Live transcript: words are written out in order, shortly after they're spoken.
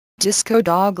Disco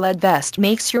Dog LED Vest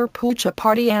makes your pooch a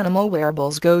party animal.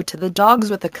 Wearables go to the dogs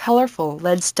with a colorful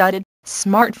LED-studded,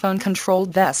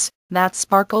 smartphone-controlled vest that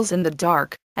sparkles in the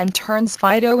dark and turns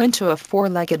Fido into a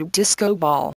four-legged disco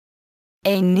ball.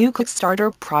 A new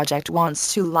Kickstarter project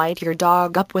wants to light your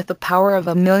dog up with the power of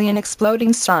 1,000,000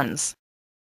 exploding suns.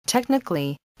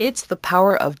 Technically, it's the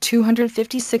power of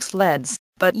 256 LEDs,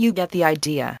 but you get the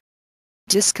idea.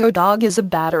 Disco Dog is a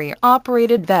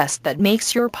battery-operated vest that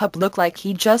makes your pup look like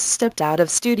he just stepped out of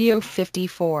Studio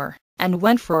 54 and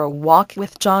went for a walk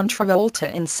with John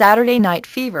Travolta in Saturday Night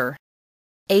Fever.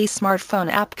 A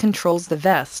smartphone app controls the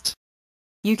vest.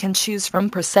 You can choose from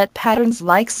preset patterns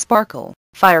like sparkle,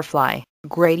 firefly,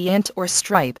 gradient or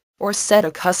stripe, or set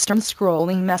a custom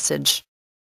scrolling message.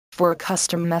 For a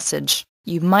custom message,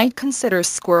 you might consider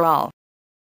squirrel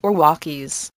or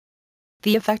walkies.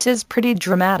 The effect is pretty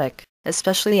dramatic,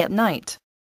 especially at night.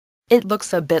 It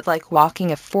looks a bit like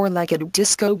walking a four-legged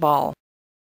disco ball.